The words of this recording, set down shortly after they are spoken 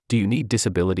Do you need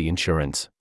disability insurance?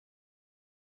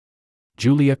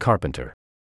 Julia Carpenter.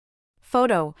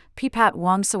 Photo, Ppat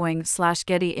Wongsuing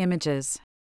 /Getty Images.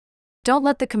 Don't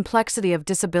let the complexity of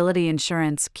disability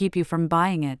insurance keep you from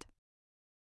buying it.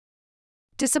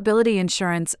 Disability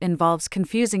insurance involves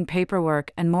confusing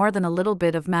paperwork and more than a little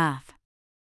bit of math.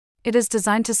 It is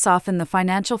designed to soften the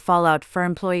financial fallout for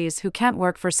employees who can't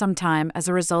work for some time as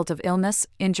a result of illness,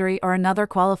 injury, or another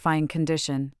qualifying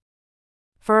condition.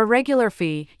 For a regular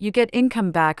fee, you get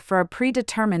income back for a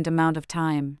predetermined amount of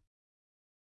time.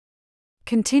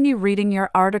 Continue reading your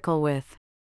article with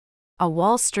a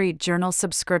Wall Street Journal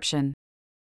subscription.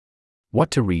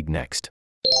 What to read next?